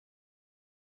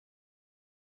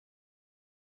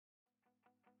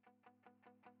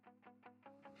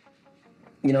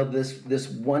this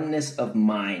oneness of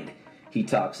mind he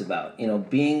talks about.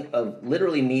 Being of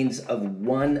literally means of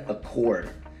one accord,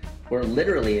 or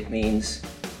literally it means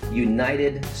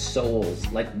united souls,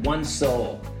 like one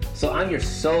soul. So I'm your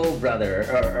soul brother,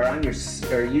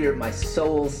 or you're my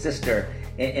soul sister,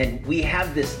 and we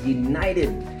have this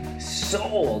united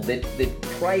soul that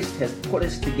Christ has put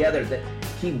us together, that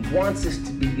he wants us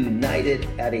to be united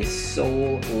at a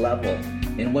soul level.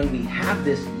 And when we have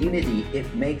this unity,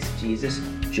 it makes Jesus'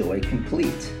 joy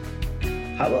complete.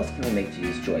 How else can we make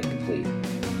Jesus' joy complete?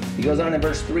 He goes on in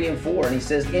verse 3 and 4, and he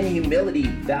says, in humility,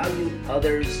 value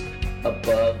others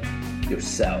above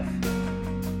yourself.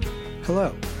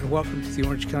 Hello, and welcome to the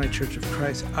Orange County Church of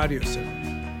Christ audio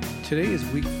sermon. Today is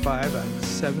week 5 on the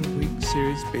 7-week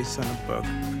series based on the book,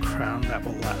 The Crown That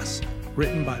Will Last,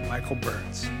 written by Michael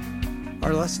Burns.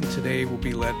 Our lesson today will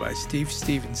be led by Steve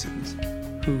Stevenson,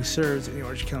 who serves in the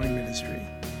Orange County ministry.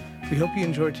 We hope you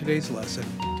enjoyed today's lesson.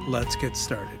 Let's get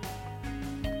started.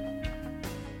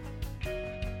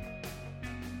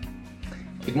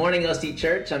 Good morning, OC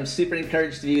Church. I'm super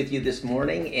encouraged to be with you this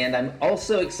morning, and I'm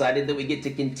also excited that we get to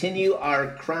continue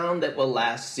our Crown That Will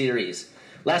Last series.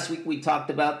 Last week we talked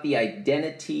about the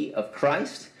identity of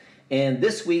Christ, and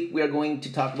this week we are going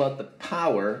to talk about the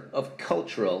power of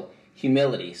cultural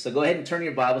humility. So go ahead and turn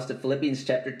your Bibles to Philippians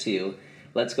chapter 2.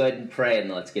 Let's go ahead and pray,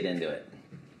 and let's get into it.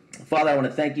 Father, I want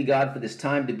to thank you, God, for this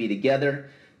time to be together.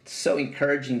 It's so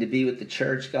encouraging to be with the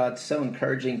church, God. So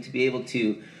encouraging to be able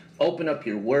to open up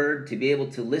your word, to be able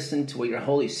to listen to what your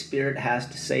Holy Spirit has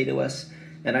to say to us.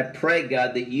 And I pray,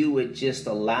 God, that you would just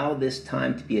allow this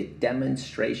time to be a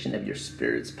demonstration of your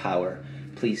Spirit's power.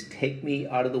 Please take me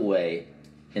out of the way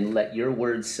and let your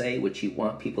words say what you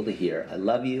want people to hear. I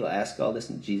love you. I ask all this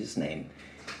in Jesus' name.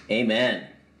 Amen.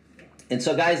 And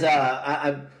so, guys,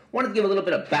 I wanted to give a little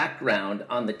bit of background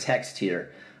on the text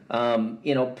here.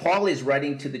 Paul is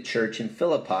writing to the church in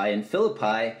Philippi, and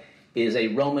Philippi is a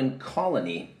Roman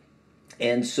colony.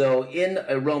 And so in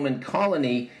a Roman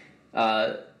colony,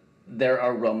 there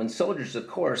are Roman soldiers, of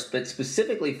course, but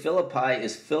specifically Philippi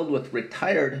is filled with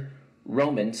retired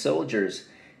Roman soldiers.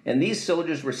 And these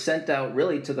soldiers were sent out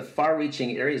really to the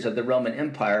far-reaching areas of the Roman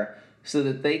Empire so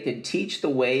that they could teach the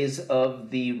ways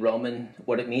of the Roman,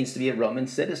 what it means to be a Roman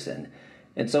citizen.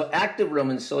 And so active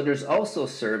Roman soldiers also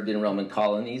served in Roman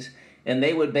colonies, and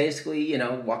they would basically,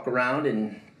 walk around,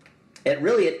 and at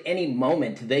any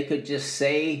moment they could just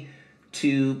say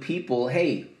to people,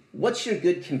 hey, what's your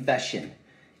good confession?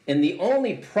 And the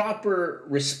only proper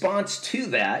response to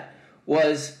that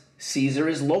was, Caesar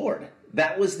is Lord.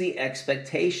 That was the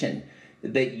expectation,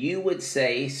 that you would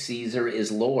say Caesar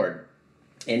is Lord.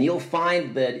 And you'll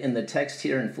find that in the text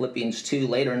here in Philippians 2,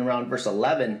 later in around verse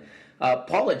 11,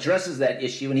 Paul addresses that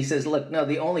issue, and he says, look, no,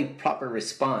 the only proper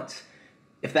response,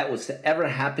 if that was to ever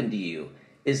happen to you,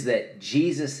 is that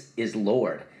Jesus is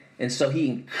Lord. And so he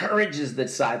encourages the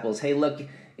disciples, hey, look,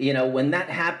 when that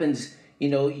happens,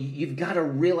 you've got to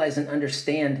realize and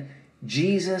understand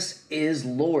Jesus is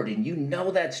Lord, and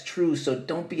that's true, so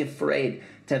don't be afraid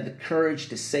to have the courage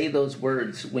to say those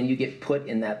words when you get put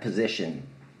in that position.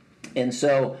 And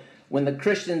so when the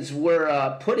Christians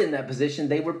were put in that position,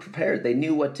 they were prepared. They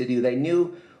knew what to do. They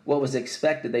knew what was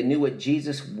expected. They knew what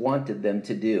Jesus wanted them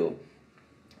to do.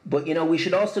 But, we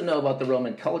should also know about the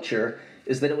Roman culture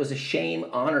is that it was a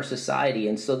shame-honor society.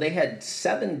 And so they had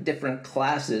 7 different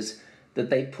classes that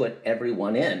they put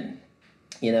everyone in.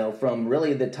 From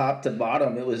really the top to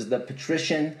bottom, it was the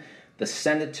patrician, the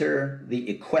senator, the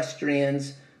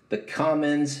equestrians, the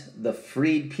commons, the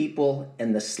freed people,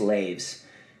 and the slaves.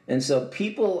 And so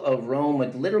people of Rome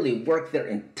would literally work their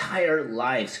entire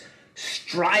lives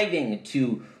striving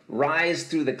to rise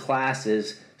through the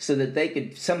classes so that they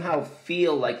could somehow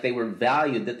feel like they were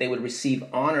valued, that they would receive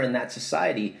honor in that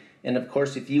society. And of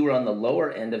course, if you were on the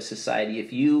lower end of society,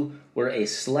 if you were a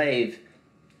slave,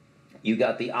 you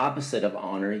got the opposite of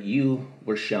honor. You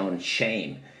were shown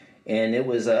shame. And it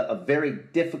was a very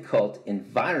difficult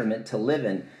environment to live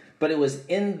in. But it was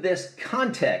in this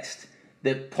context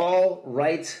that Paul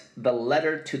writes the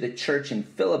letter to the church in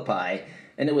Philippi.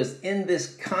 And it was in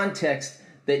this context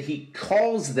that he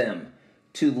calls them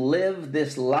to live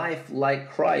this life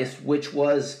like Christ, which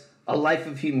was a life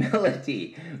of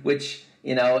humility, which,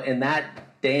 in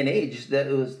that day and age,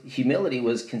 humility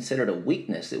was considered a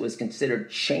weakness. It was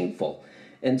considered shameful.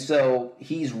 And so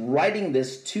he's writing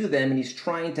this to them, and he's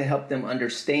trying to help them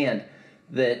understand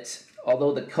that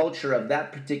although the culture of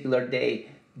that particular day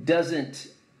doesn't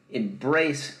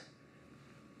embrace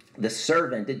the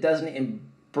servant, it doesn't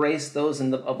embrace those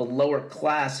of a lower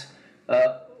class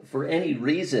for any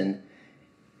reason,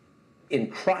 in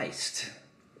Christ,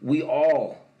 we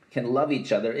all can love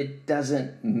each other. It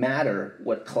doesn't matter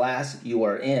what class you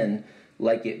are in,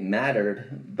 like it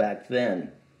mattered back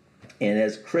then. And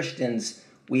as Christians,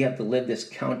 we have to live this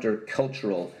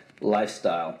countercultural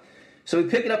lifestyle. So we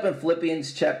pick it up in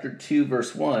Philippians chapter 2,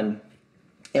 verse 1.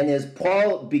 And as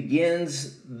Paul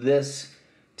begins this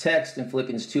text in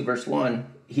Philippians 2, verse 1,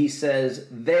 he says,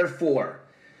 therefore.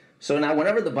 So now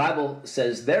whenever the Bible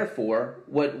says therefore,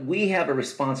 what we have a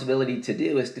responsibility to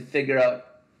do is to figure out,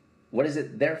 what is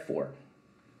it there for?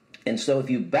 And so if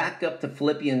you back up to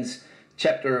Philippians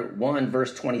chapter 1,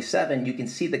 verse 27, you can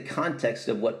see the context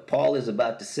of what Paul is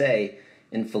about to say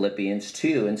in Philippians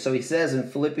 2. And so he says in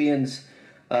Philippians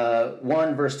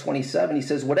 1, verse 27, he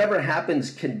says, whatever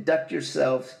happens, conduct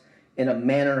yourselves in a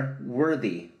manner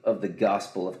worthy of the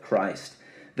gospel of Christ.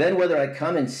 Then whether I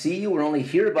come and see you or only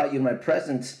hear about you in my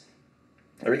presence,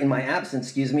 or in my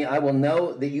absence, I will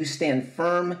know that you stand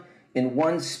firm in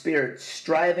one spirit,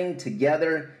 striving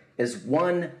together as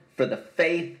one for the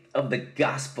faith of the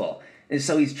gospel. And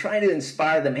so he's trying to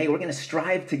inspire them, hey, we're going to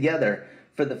strive together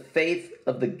for the faith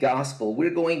of the gospel. We're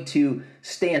going to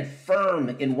stand firm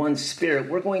in one spirit.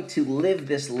 We're going to live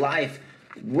this life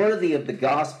worthy of the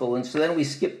gospel. And so then we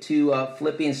skip to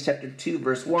Philippians chapter 2,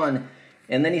 verse 1.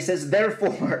 And then he says,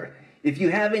 therefore, if you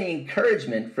have any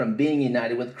encouragement from being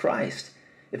united with Christ,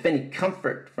 if any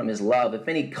comfort from his love, if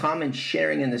any common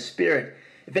sharing in the Spirit,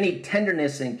 if any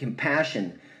tenderness and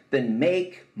compassion, then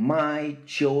make my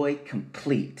joy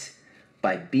complete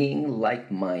by being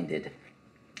like-minded,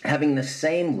 having the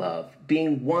same love,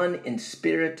 being one in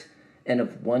spirit and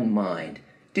of one mind.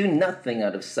 Do nothing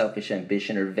out of selfish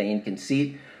ambition or vain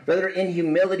conceit. Rather, in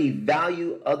humility,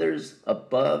 value others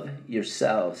above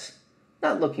yourselves,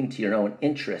 not looking to your own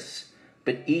interests,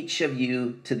 but each of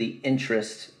you to the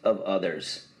interests of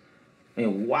others. I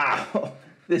mean, wow,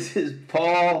 this is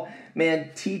Paul,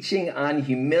 man, teaching on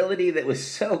humility that was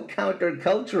so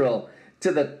countercultural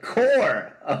to the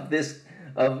core of this,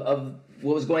 of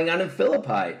what was going on in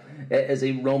Philippi as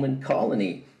a Roman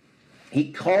colony.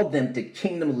 He called them to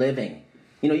kingdom living.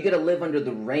 You got to live under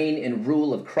the reign and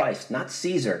rule of Christ, not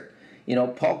Caesar.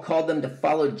 Paul called them to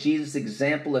follow Jesus'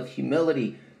 example of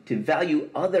humility, to value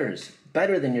others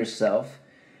better than yourself.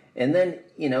 And then,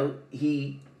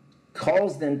 he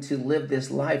calls them to live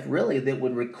this life really that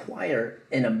would require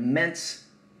an immense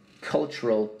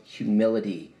cultural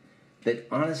humility that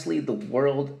honestly the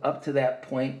world up to that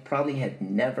point probably had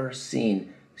never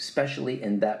seen, especially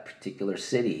in that particular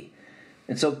city.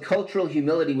 And so cultural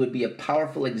humility would be a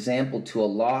powerful example to a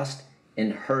lost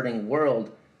and hurting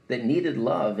world that needed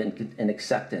love and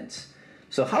acceptance.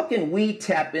 So how can we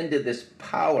tap into this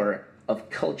power of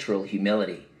cultural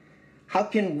humility? How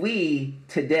can we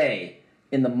today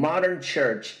in the modern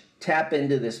church tap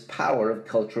into this power of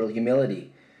cultural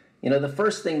humility? The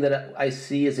first thing that I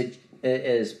see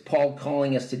as Paul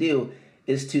calling us to do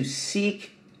is to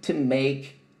seek to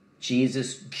make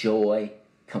Jesus' joy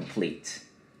complete.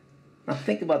 Now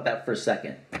think about that for a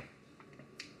second.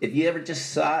 If you ever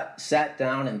just sat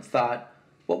down and thought,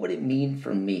 what would it mean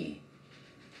for me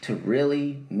to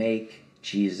really make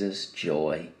Jesus'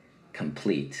 joy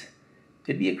complete?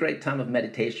 It'd be a great time of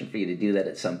meditation for you to do that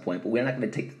at some point, but we're not going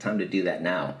to take the time to do that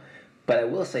now. But I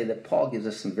will say that Paul gives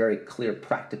us some very clear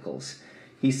practicals.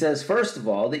 He says, first of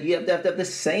all, that you have to have the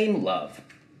same love.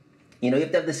 You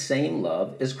have to have the same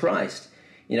love as Christ.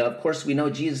 Of course, we know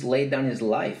Jesus laid down his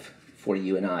life for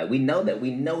you and I. We know that.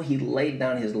 We know he laid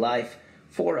down his life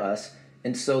for us.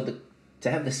 And so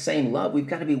to have the same love, we've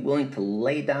got to be willing to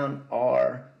lay down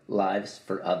our lives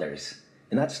for others.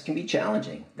 And that can be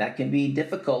challenging. That can be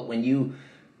difficult when you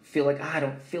feel like, I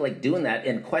don't feel like doing that.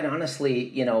 And quite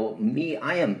honestly,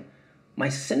 my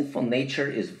sinful nature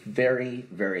is very,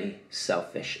 very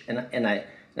selfish. And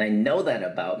I know that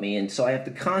about me. And so I have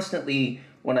to constantly,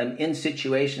 when I'm in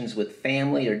situations with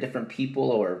family or different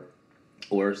people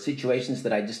or situations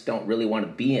that I just don't really want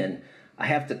to be in, I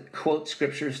have to quote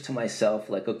scriptures to myself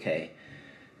like, okay,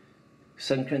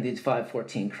 2 Corinthians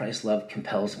 5:14, Christ's love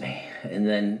compels me. And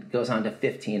then goes on to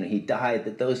 15, he died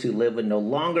that those who live would no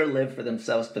longer live for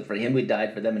themselves, but for him who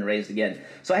died for them and raised again.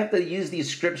 So I have to use these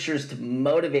scriptures to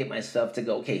motivate myself to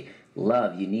go, okay,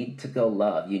 love, you need to go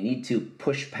love. You need to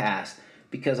push past,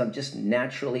 because I'm just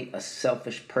naturally a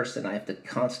selfish person. I have to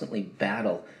constantly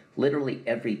battle literally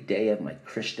every day of my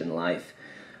Christian life.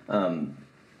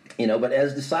 But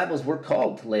as disciples, we're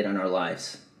called to lay down our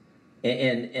lives.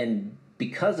 And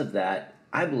because of that,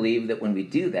 I believe that when we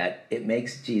do that, it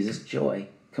makes Jesus' joy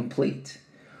complete.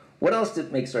 What else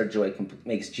makes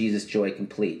Jesus' joy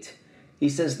complete? He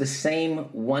says the same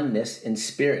oneness in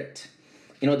spirit.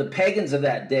 The pagans of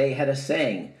that day had a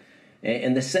saying,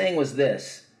 and the saying was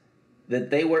this: that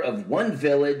they were of one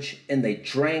village and they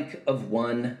drank of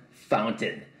one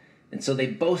fountain. And so they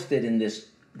boasted in this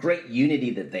great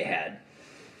unity that they had.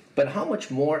 But how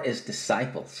much more as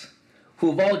disciples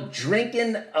who have all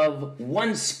drinking of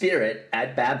one Spirit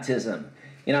at baptism?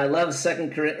 You know, I love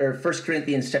 1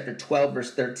 Corinthians chapter 12,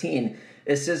 verse 13.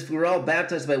 It says, we were all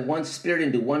baptized by one Spirit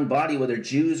into one body, whether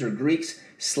Jews or Greeks,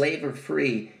 slave or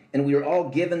free, and we were all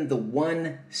given the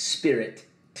one Spirit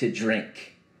to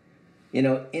drink. You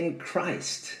know, in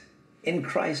Christ,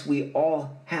 we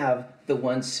all have the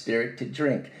one Spirit to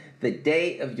drink. The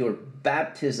day of your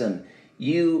baptism,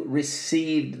 you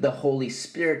received the Holy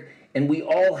Spirit, and we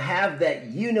all have that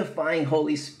unifying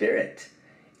Holy Spirit.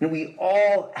 And we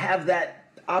all have that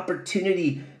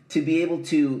opportunity to be able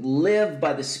to live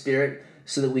by the Spirit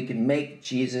so that we can make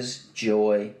Jesus'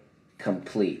 joy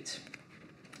complete.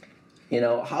 You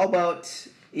know, how about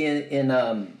in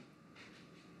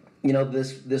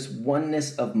this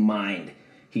oneness of mind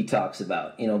he talks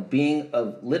about, you know, being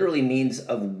of, literally means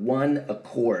of one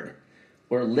accord,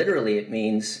 or literally it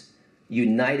means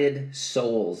united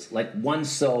souls, like one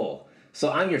soul. So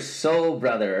I'm your soul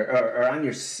brother,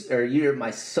 or you're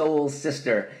my soul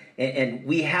sister, and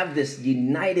we have this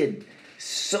united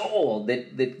soul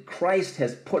that Christ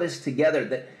has put us together,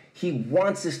 that he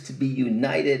wants us to be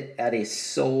united at a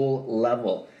soul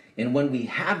level. And when we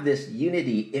have this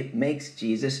unity, it makes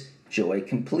Jesus' joy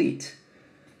complete.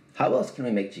 How else can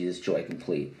we make Jesus' joy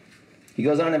complete? He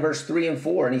goes on in verse 3 and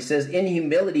 4, and he says, in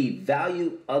humility,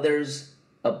 value others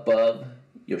above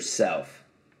yourself.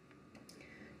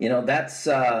 You know, that's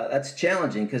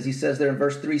challenging, because he says there in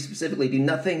verse 3 specifically, do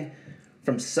nothing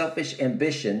from selfish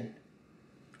ambition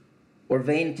or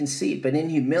vain conceit, but in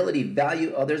humility,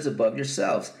 value others above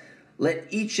yourselves. Let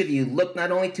each of you look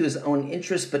not only to his own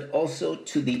interests, but also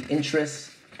to the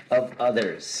interests of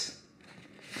others.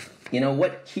 You know,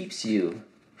 what keeps you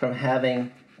from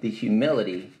having the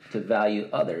humility to value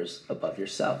others above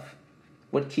yourself?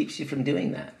 What keeps you from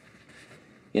doing that?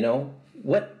 You know,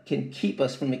 what can keep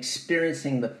us from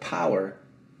experiencing the power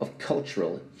of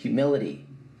cultural humility?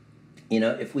 You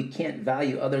know, if we can't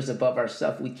value others above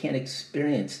ourselves, we can't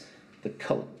experience the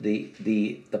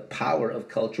power of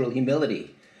cultural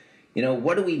humility. You know,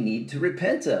 what do we need to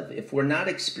repent of if we're not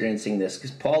experiencing this?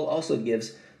 Because Paul also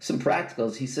gives some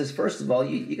practicals. He says, first of all,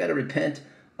 you got to repent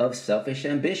of selfish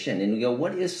ambition. And we go,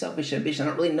 what is selfish ambition? I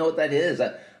don't really know what that is.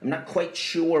 I'm not quite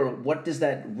sure. What does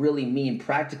that really mean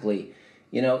practically?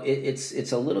 You know,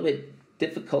 it's a little bit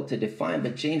difficult to define,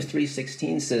 but James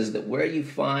 3:16 says that where you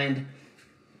find,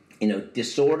 you know,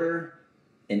 disorder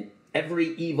and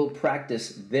every evil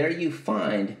practice, there you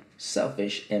find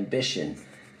selfish ambition.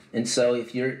 And so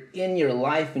if you're in your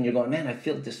life and you're going, man, I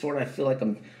feel disorder, I feel like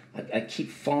I keep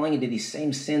falling into these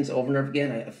same sins over and over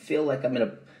again, I feel like I'm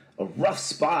in a rough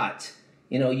spot,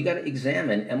 you know, you got to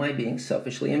examine, am I being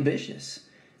selfishly ambitious?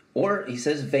 Or he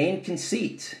says vain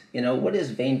conceit. You know, what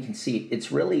is vain conceit?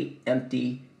 It's really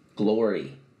empty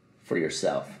glory for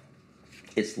yourself.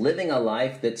 It's living a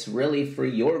life that's really for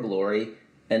your glory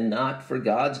and not for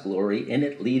God's glory, and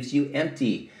it leaves you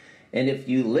empty. And if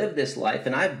you live this life,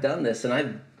 and I've done this, and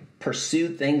I've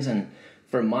pursued things and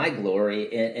for my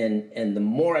glory, and the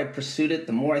more I pursued it,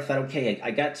 the more I thought, okay,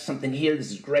 I got something here,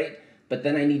 this is great, but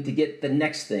then I need to get the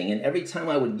next thing. And every time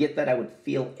I would get that, I would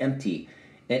feel empty.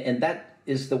 And that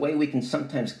is the way we can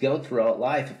sometimes go throughout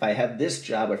life. If I have this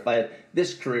job, or if I have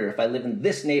this career, if I live in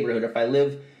this neighborhood, or if I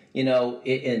live, you know,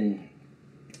 in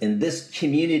this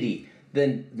community,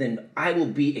 then I will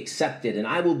be accepted and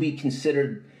I will be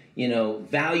considered, you know,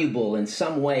 valuable in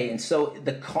some way. And so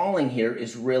the calling here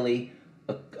is really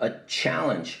a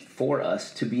challenge for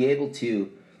us to be able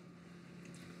to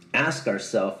ask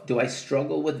ourselves, do I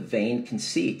struggle with vain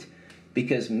conceit?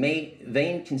 Because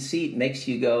vain conceit makes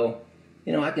you go,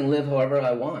 you know, I can live however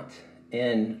I want,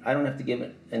 and I don't have to give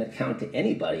an account to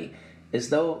anybody, as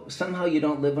though somehow you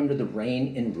don't live under the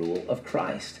reign and rule of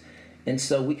Christ. And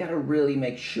so we got to really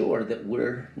make sure that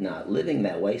we're not living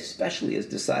that way, especially as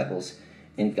disciples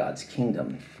in God's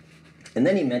kingdom. And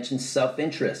then he mentions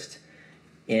self-interest.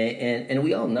 And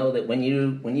we all know that when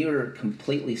you're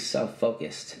completely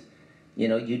self-focused, you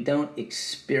know, you don't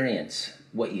experience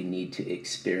what you need to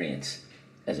experience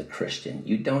as a Christian.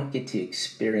 You don't get to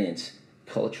experience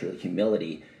cultural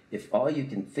humility if all you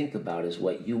can think about is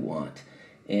what you want.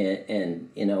 And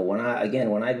you know, when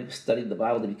I studied the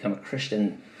Bible to become a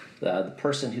Christian, the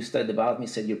person who studied the Bible with me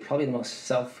said, you're probably the most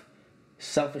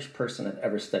selfish person I've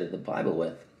ever studied the Bible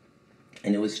with.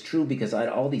 And it was true, because I had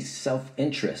all these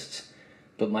self-interests,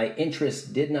 but my interests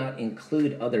did not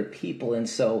include other people. And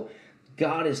so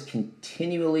God has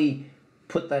continually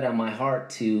put that on my heart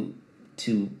to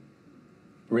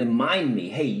remind me,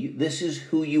 hey, this is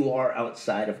who you are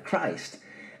outside of Christ.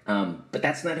 But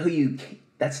that's not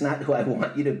who I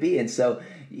want you to be. And so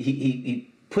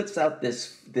he puts out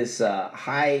this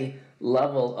high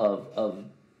level of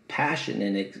passion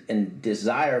and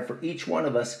desire for each one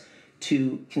of us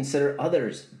to consider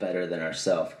others better than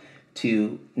ourselves,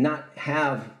 to not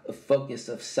have a focus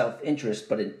of self-interest,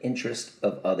 but an interest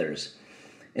of others.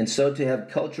 And so to have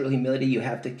cultural humility, you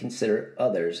have to consider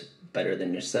others better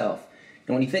than yourself.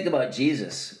 And when you think about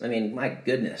Jesus, I mean, my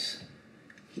goodness,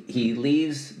 he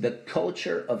leaves the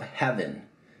culture of heaven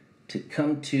to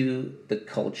come to the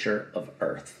culture of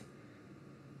earth.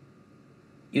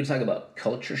 You talk about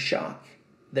culture shock.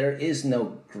 There is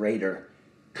no greater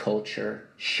culture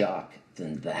shock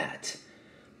than that.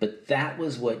 But that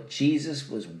was what Jesus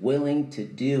was willing to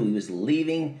do. He was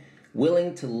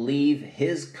willing to leave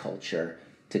his culture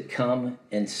to come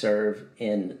and serve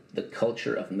in the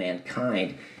culture of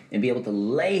mankind and be able to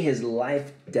lay his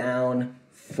life down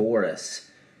for us.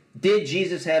 Did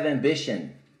Jesus have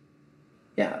ambition?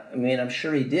 Yeah, I mean, I'm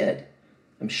sure he did.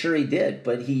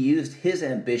 But he used his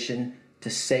ambition to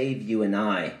save you and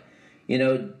I.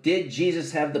 Did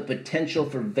Jesus have the potential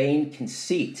for vain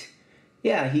conceit?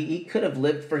 Yeah, he could have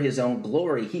lived for his own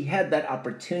glory. He had that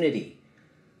opportunity.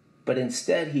 But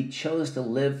instead, he chose to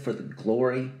live for the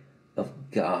glory of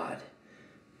God.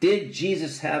 Did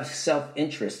Jesus have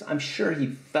self-interest? I'm sure he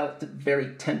felt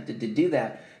very tempted to do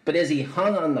that. But as he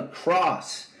hung on the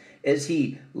cross, as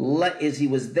he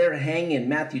was there hanging in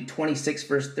Matthew 26,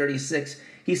 verse 36,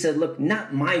 he said, look,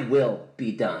 not my will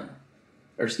be done.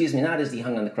 Or not as he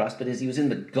hung on the cross, but as he was in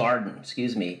the garden,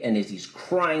 and as he's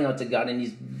crying out to God and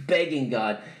he's begging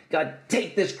God, God,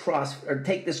 take this cross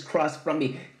from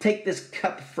me, take this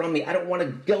cup from me. I don't want to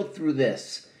go through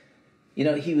this. He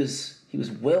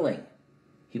was willing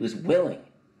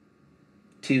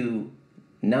to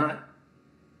not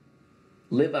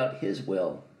live out his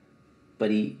will,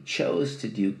 but he chose to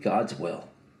do God's will.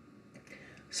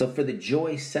 So for the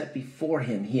joy set before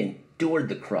him, he endured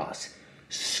the cross,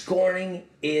 scorning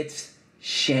its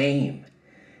shame.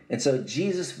 And so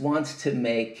Jesus wants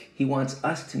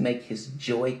us to make his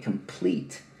joy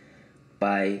complete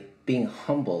by being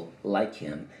humble like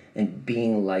him and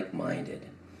being like-minded.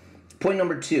 Point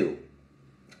number 2,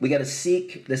 we got to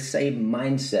seek the same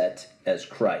mindset as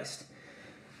Christ.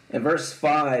 In verse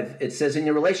 5, it says, in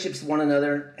your relationships with one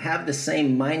another, have the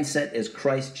same mindset as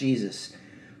Christ Jesus,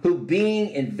 who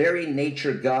being in very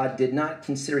nature God, did not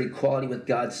consider equality with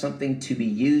God something to be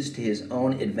used to his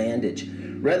own advantage.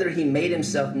 Rather, he made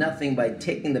himself nothing by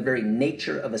taking the very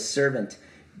nature of a servant,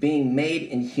 being made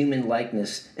in human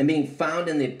likeness, and being found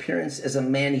in the appearance as a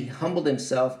man, he humbled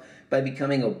himself by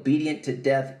becoming obedient to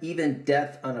death, even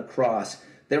death on a cross.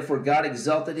 Therefore God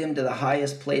exalted him to the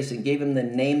highest place and gave him the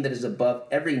name that is above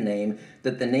every name,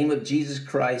 that at the name of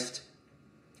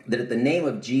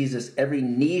Jesus every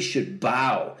knee should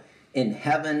bow in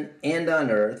heaven and on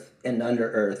earth and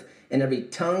under earth, and every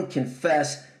tongue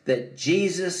confess that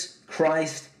Jesus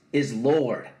Christ is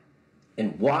Lord.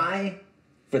 And why?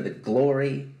 For the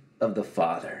glory of the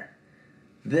Father.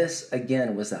 This,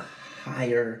 again, was a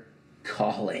higher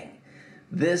calling.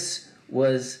 This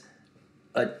was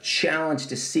a challenge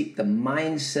to seek the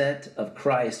mindset of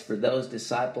Christ for those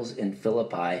disciples in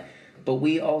Philippi, but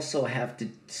we also have to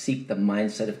seek the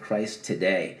mindset of Christ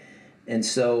today. And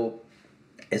so,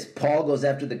 as Paul goes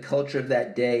after the culture of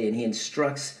that day and he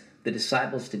instructs the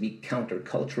disciples to be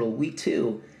countercultural, we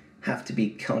too have to be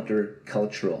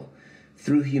countercultural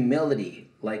through humility,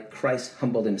 like Christ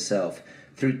humbled himself,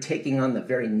 through taking on the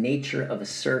very nature of a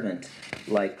servant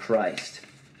like Christ.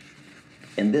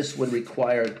 And this would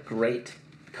require great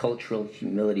cultural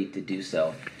humility to do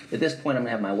so. At this point, I'm going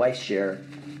to have my wife share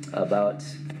about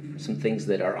some things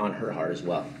that are on her heart as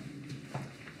well.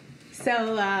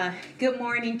 So, good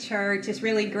morning, church. It's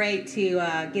really great to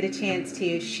get a chance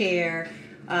to share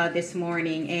this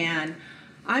morning. And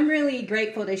I'm really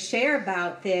grateful to share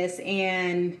about this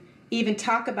and even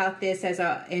talk about this as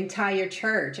an entire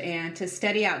church and to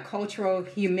study out cultural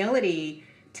humility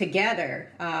together,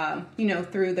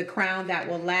 through the Crown That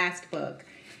Will Last book.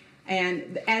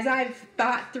 And as I've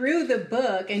thought through the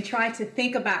book and tried to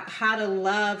think about how to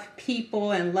love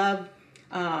people and love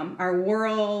our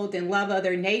world and love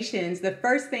other nations, the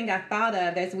first thing I thought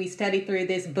of as we study through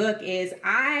this book is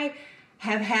I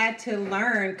have had to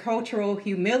learn cultural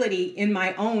humility in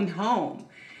my own home.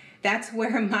 That's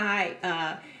where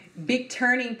my big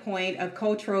turning point of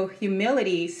cultural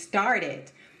humility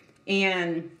started.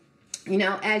 And,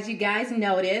 as you guys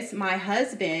notice, my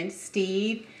husband,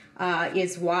 Steve,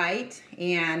 is white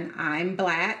and I'm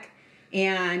black.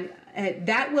 And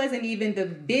that wasn't even the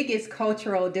biggest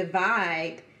cultural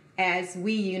divide as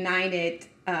we united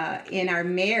in our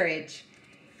marriage.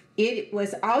 It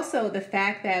was also the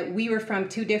fact that we were from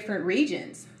two different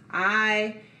regions.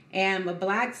 I am a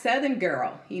Black Southern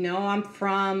girl. You know, I'm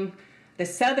from the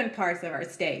southern parts of our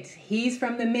state. He's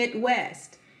from the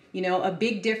Midwest. You know, a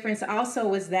big difference also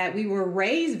was that we were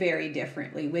raised very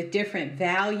differently with different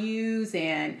values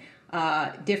and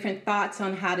different thoughts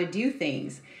on how to do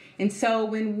things. And so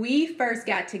when we first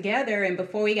got together and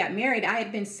before we got married, I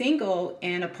had been single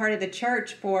and a part of the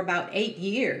church for about 8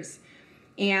 years.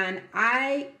 And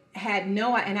I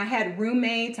had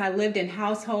roommates. I lived in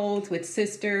households with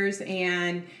sisters,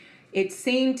 and it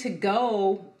seemed to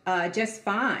go just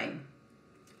fine.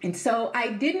 And so I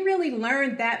didn't really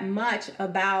learn that much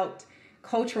about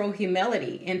cultural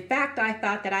humility. In fact, I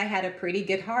thought that I had a pretty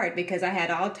good heart because I had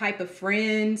all type of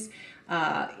friends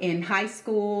in high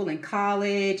school and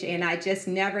college, and I just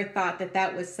never thought that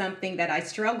that was something that I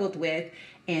struggled with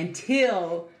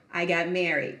until I got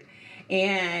married.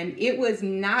 And it was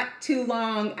not too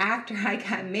long after I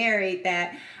got married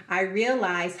that I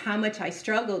realized how much I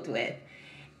struggled with.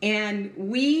 And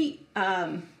we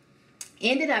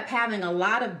ended up having a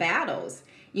lot of battles.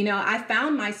 You know, I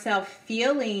found myself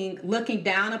looking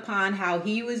down upon how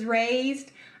he was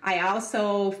raised. I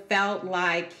also felt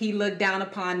like he looked down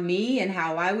upon me and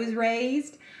how I was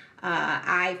raised.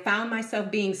 I found myself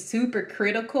being super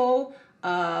critical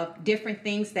of different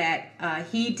things that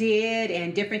he did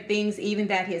and different things even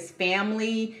that his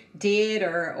family did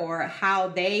or how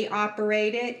they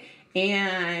operated.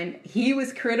 And he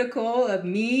was critical of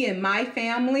me and my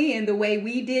family and the way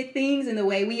we did things and the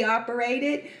way we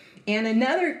operated. And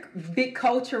another big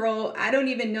cultural, I don't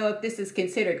even know if this is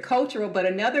considered cultural, but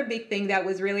another big thing that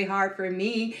was really hard for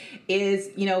me is,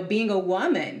 you know, being a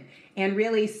woman and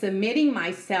really submitting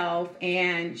myself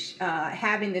and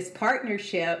having this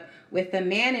partnership with a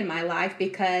man in my life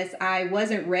because I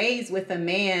wasn't raised with a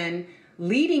man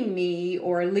leading me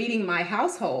or leading my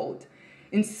household.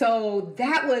 And so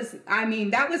that was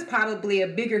probably a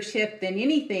bigger shift than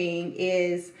anything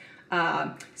is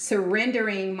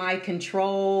surrendering my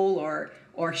control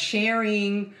or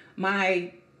sharing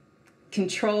my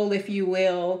control, if you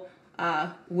will,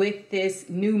 with this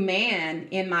new man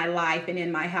in my life and in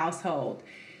my household.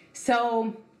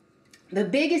 So the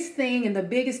biggest thing and the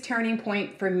biggest turning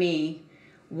point for me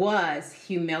was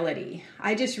humility.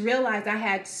 I just realized I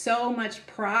had so much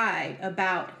pride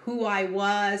about who I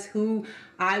was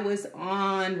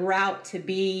on route to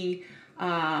be,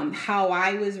 how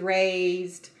I was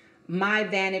raised, my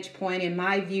vantage point and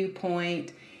my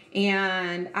viewpoint.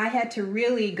 And I had to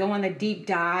really go on a deep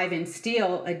dive, and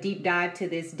still a deep dive to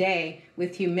this day,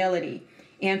 with humility.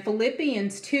 And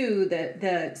Philippians 2,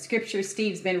 the scripture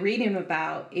Steve's been reading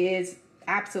about, is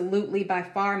absolutely by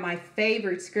far my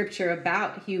favorite scripture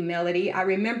about humility. I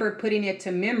remember putting it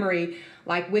to memory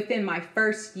like within my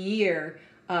first year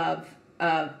of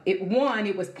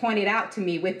it was pointed out to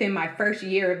me within my first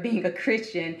year of being a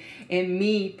Christian, and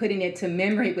me putting it to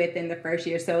memory within the first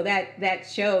year. So that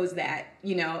shows that,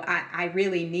 you know, I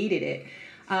really needed it.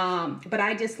 But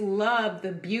I just love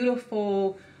the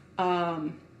beautiful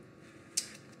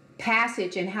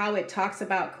passage and how it talks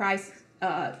about Christ,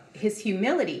 his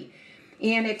humility.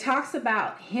 And it talks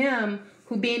about him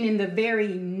who being in the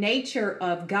very nature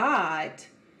of God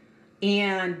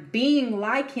and being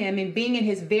like him and being in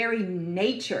his very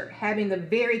nature, having the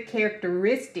very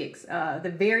characteristics,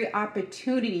 the very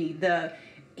opportunity,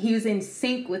 he was in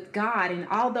sync with God. And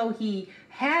although he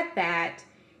had that,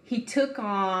 he took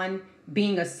on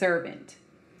being a servant.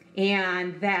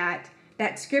 And that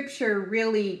scripture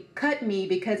really cut me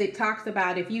because it talks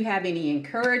about if you have any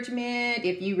encouragement,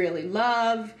 if you really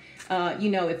love,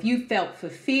 if you felt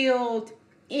fulfilled,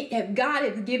 if God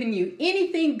has given you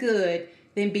anything good,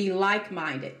 then be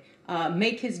like-minded,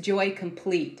 make his joy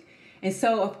complete. And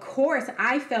so, of course,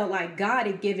 I felt like God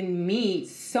had given me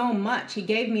so much. He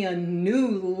gave me a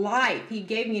new life. He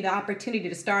gave me the opportunity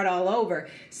to start all over.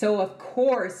 So, of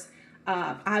course,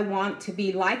 I want to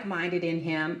be like-minded in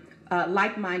him,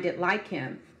 like-minded like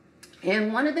him.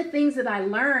 And one of the things that I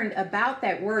learned about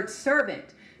that word servant,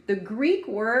 the Greek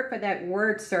word for that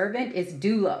word servant is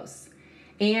doulos.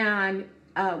 And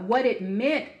what it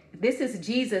meant, this is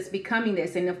Jesus becoming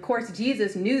this. And of course,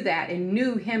 Jesus knew that and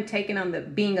knew him taking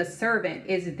on being a servant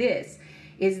is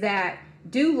that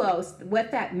doulos,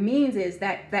 what that means is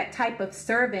that type of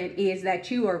servant is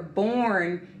that you are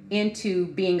born into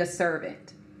being a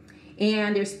servant.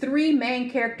 And there's three main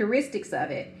characteristics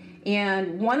of it.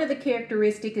 And one of the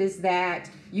characteristics is that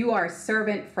you are a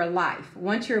servant for life.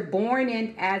 Once you're born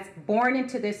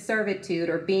into this servitude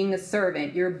or being a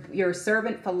servant, you're a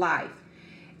servant for life.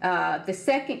 The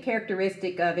second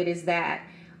characteristic of it is that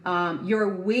your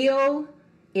will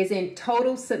is in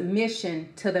total submission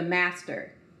to the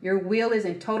master. Your will is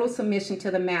in total submission to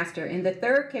the master. And the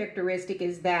third characteristic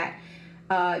is that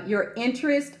your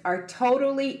interests are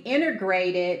totally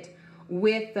integrated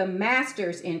with the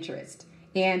master's interest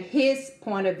and his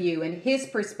point of view and his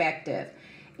perspective.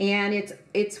 And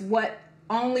it's what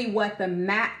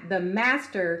the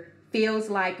master feels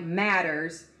like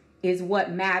matters is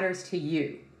what matters to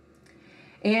you.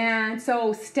 And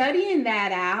so studying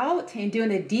that out and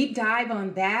doing a deep dive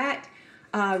on that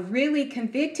really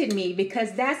convicted me,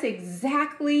 because that's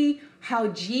exactly how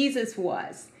Jesus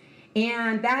was.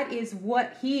 And that is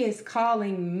what he is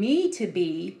calling me to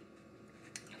be.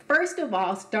 First of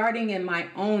all, starting in my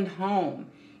own home,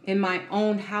 in my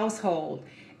own household,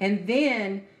 and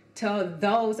then to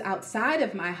those outside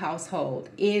of my household,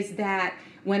 is that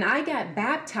when I got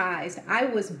baptized, I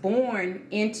was born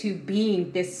into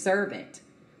being this servant.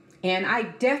 And I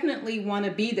definitely want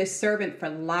to be the servant for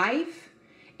life.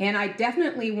 And I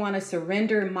definitely want to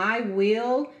surrender my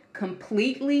will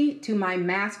completely to my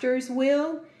master's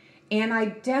will. And I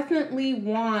definitely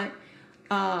want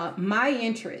my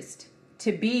interest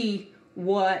to be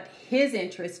what his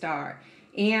interests are.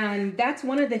 And that's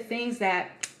one of the things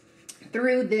that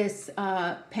through this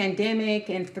pandemic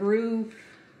and through,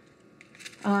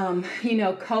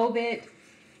 COVID,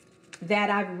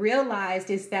 that I've realized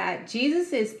is that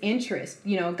Jesus's interest,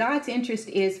 God's interest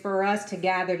is for us to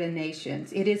gather the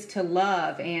nations. It is to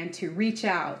love and to reach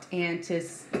out and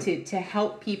to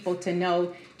help people to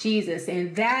know Jesus.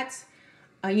 And that's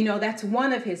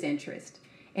one of his interests.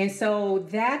 And so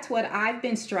that's what I've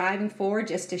been striving for,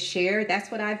 just to share. That's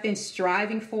what I've been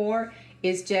striving for,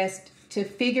 is just to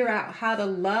figure out how to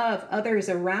love others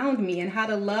around me and how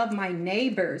to love my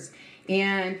neighbors,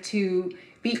 and to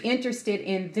be interested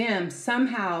in them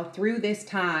somehow through this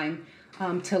time,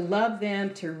 to love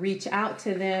them, to reach out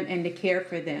to them, and to care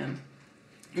for them.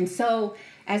 And so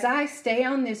as I stay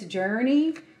on this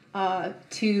journey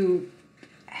to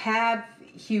have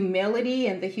humility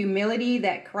and the humility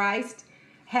that Christ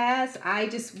has, I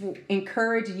just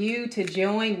encourage you to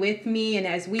join with me, and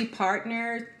as we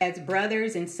partner as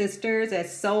brothers and sisters,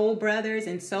 as soul brothers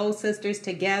and soul sisters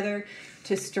together,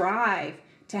 to strive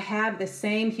to have the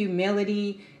same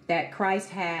humility that Christ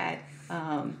had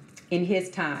in his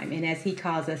time, and as he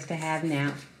calls us to have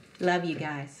now. Love you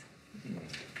guys.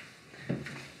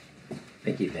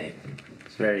 Thank you, babe.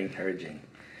 It's very encouraging.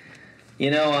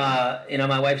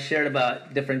 My wife shared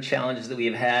about different challenges that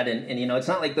we've had, and it's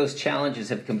not like those challenges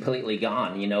have completely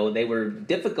gone. They were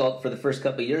difficult for the first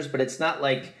couple of years, but it's not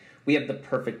like we have the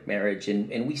perfect marriage,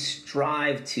 and we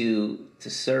strive to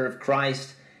serve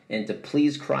Christ and to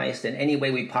please Christ in any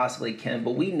way we possibly can.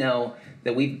 But we know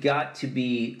that we've got to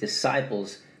be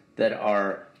disciples that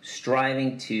are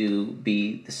striving to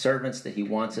be the servants that he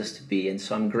wants us to be. And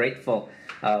so I'm grateful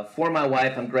for my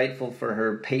wife. I'm grateful for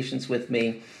her patience with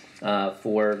me,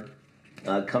 for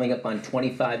coming up on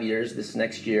 25 years this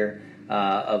next year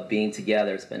of being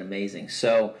together. It's been amazing.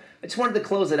 So I just wanted to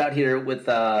close it out here with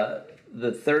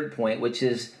the third point, which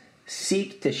is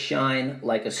seek to shine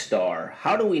like a star.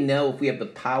 How do we know if we have the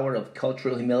power of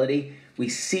cultural humility? We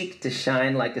seek to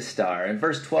shine like a star. In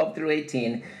verse 12 through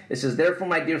 18, it says, "Therefore,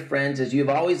 my dear friends, as you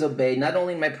have always obeyed, not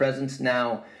only in my presence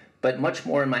now, but much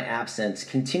more in my absence,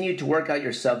 continue to work out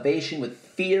your salvation with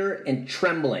fear and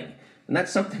trembling." And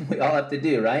that's something we all have to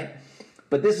do, right?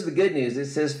 But this is the good news. It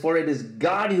says, "For it is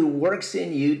God who works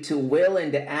in you to will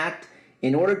and to act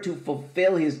in order to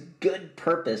fulfill his good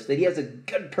purpose," that he has a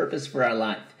good purpose for our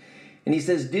life. And he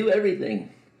says, "Do everything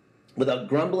without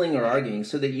grumbling or arguing,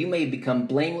 so that you may become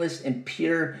blameless and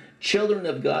pure children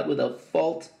of God without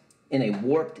fault in a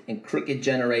warped and crooked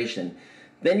generation.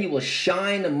 Then you will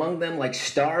shine among them like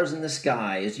stars in the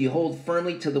sky as you hold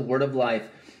firmly to the word of life.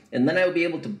 And then I will be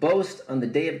able to boast on the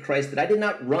day of Christ that I did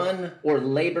not run or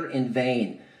labor in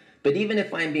vain. But even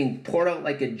if I am being poured out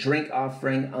like a drink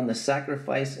offering on the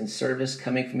sacrifice and service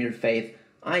coming from your faith,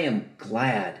 I am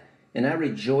glad, and I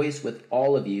rejoice with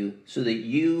all of you, so that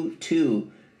you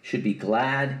too should be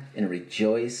glad and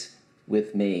rejoice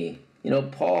with me."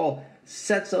 Paul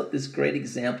sets out this great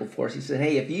example for us. He said,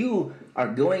 hey, if you are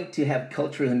going to have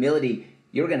cultural humility,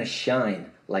 you're going to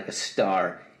shine like a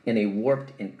star in a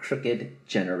warped and crooked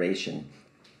generation.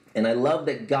 And I love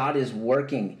that God is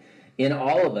working in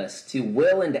all of us to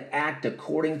will and to act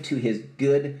according to his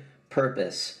good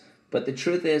purpose. But the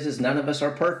truth is none of us are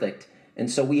perfect. And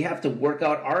so we have to work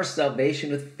out our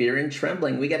salvation with fear and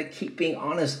trembling. We got to keep being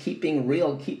honest, keep being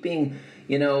real, keeping,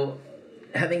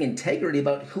 having integrity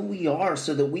about who we are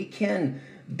so that we can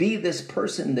be this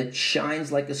person that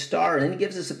shines like a star. And then he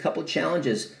gives us a couple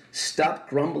challenges. Stop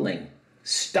grumbling.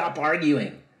 Stop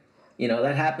arguing.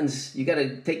 That happens. You got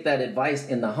to take that advice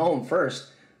in the home first.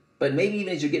 But maybe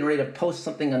even as you're getting ready to post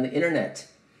something on the internet,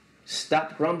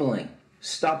 stop grumbling.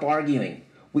 Stop arguing.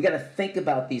 We got to think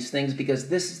about these things because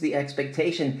this is the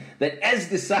expectation that as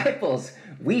disciples,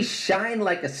 we shine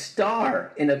like a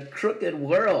star in a crooked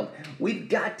world. We've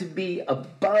got to be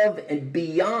above and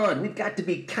beyond. We've got to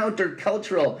be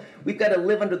countercultural. We've got to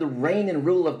live under the reign and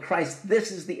rule of Christ.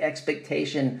 This is the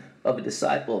expectation of a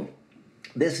disciple.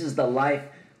 This is the life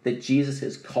that Jesus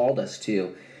has called us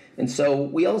to. And so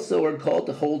we also are called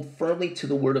to hold firmly to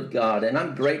the Word of God. And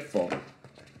I'm grateful.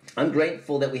 I'm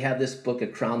grateful that we have this book, A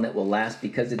Crown That Will Last,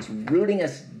 because it's rooting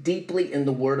us deeply in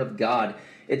the Word of God.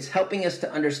 It's helping us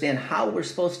to understand how we're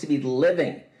supposed to be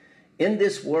living in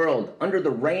this world under the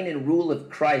reign and rule of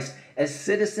Christ as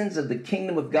citizens of the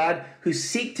kingdom of God who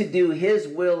seek to do His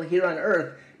will here on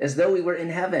earth as though we were in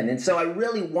heaven. And so I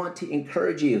really want to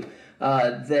encourage you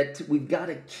that we've got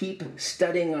to keep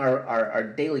studying our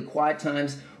daily quiet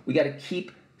times. We got to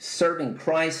keep serving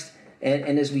Christ.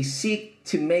 And as we seek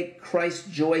to make Christ's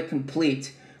joy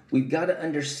complete, we've got to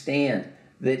understand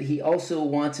that He also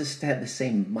wants us to have the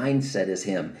same mindset as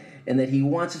Him, and that He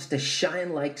wants us to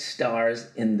shine like stars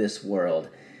in this world.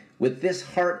 With this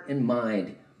heart and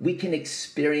mind, we can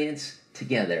experience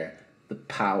together the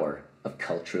power of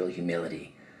cultural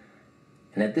humility.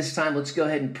 And at this time, let's go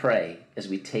ahead and pray as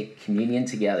we take communion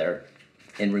together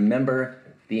and remember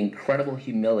the incredible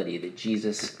humility that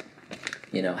Jesus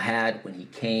had when He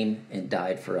came and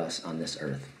died for us on this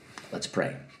earth. Let's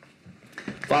pray.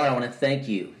 Father, I want to thank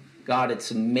You. God,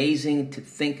 it's amazing to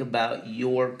think about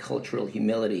Your cultural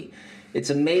humility. It's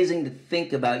amazing to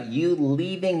think about You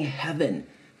leaving heaven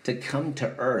to come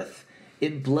to earth.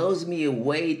 It blows me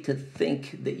away to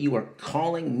think that You are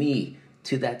calling me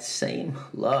to that same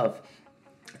love,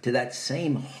 to that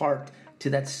same heart, to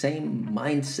that same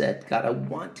mindset. God, I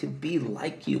want to be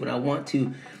like You, and I want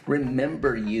to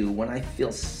remember You when I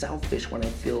feel selfish, when I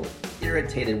feel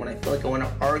irritated, when I feel like I want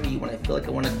to argue, when I feel like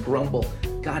I want to grumble.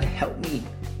 God, help me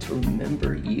to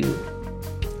remember You,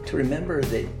 to remember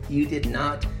that You did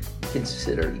not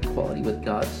consider equality with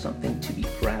God something to be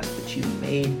grasped, but You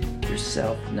made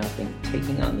Yourself nothing,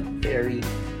 taking on the very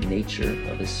nature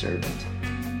of a servant.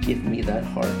 Give me that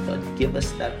heart, God. Give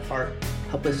us that heart.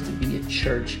 Help us to be a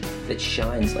church that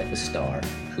shines like a star.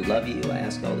 I love You. I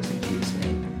ask all this in Jesus'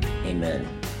 name. Amen.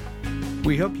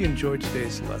 We hope you enjoyed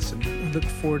today's lesson and look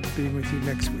forward to being with you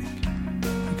next week.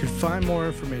 You can find more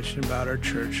information about our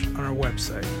church on our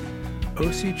website,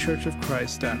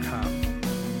 occhurchofchrist.com.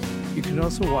 You can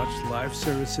also watch live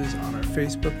services on our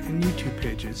Facebook and YouTube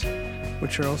pages,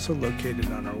 which are also located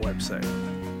on our website.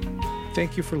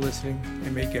 Thank you for listening,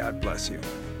 and may God bless you.